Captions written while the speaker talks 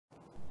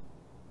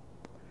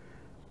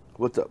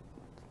What's up,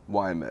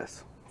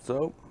 YMS?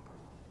 So,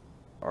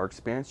 our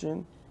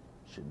expansion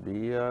should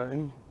be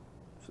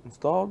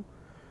installed,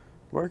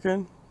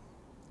 working.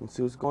 Let's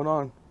see what's going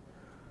on.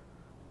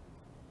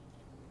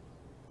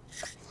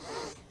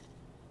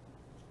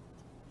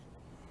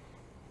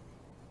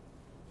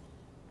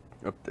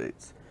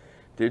 Updates.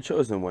 Dear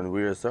Chosen One,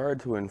 we are sorry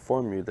to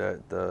inform you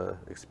that the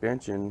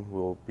expansion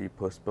will be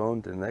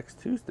postponed to next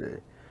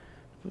Tuesday.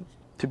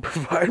 To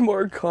provide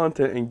more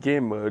content and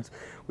game modes,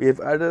 we have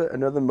added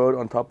another mode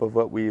on top of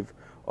what we've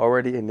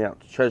already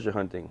announced, treasure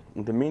hunting.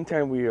 In the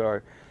meantime, we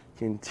are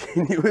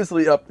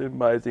continuously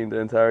optimizing the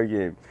entire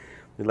game.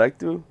 We'd like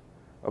to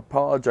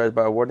apologize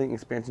by awarding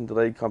expansion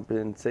delay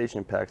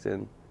compensation packs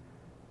and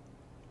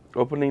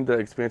opening the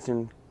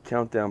expansion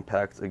countdown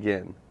packs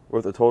again,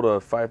 worth a total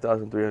of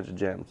 5,300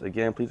 gems.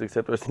 Again, please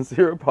accept our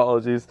sincere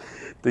apologies.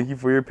 Thank you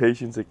for your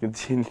patience and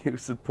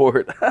continued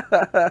support.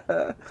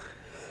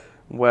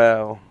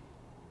 Wow.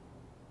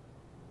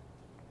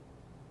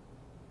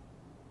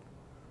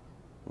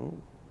 Oh,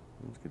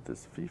 let's get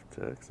this thief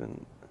text,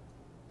 and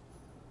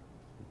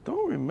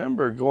don't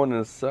remember going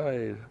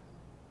inside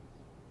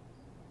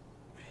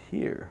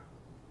here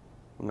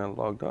when I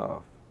logged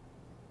off.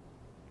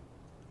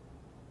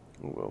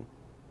 Oh well.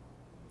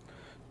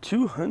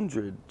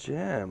 200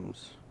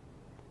 gems.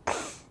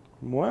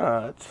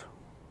 What?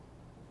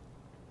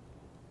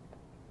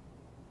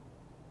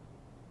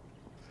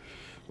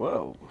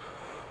 Whoa.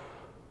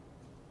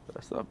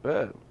 That's not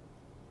bad.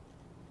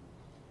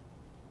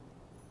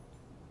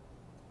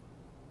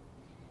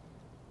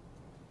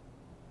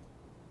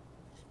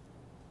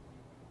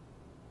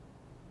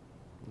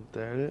 Is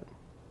that it?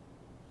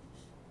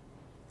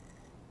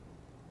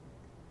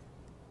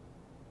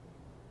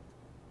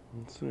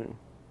 Let's see.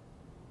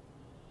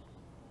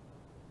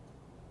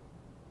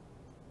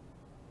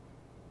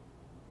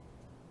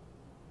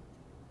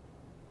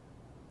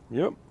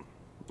 Yep.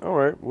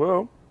 Alright,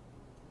 well.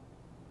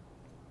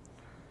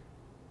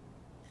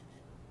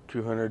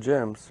 200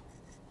 gems.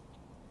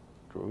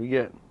 That's what we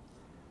get.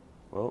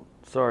 Well,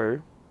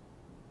 sorry.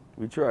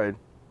 We tried.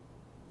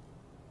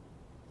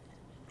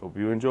 Hope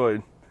you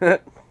enjoyed.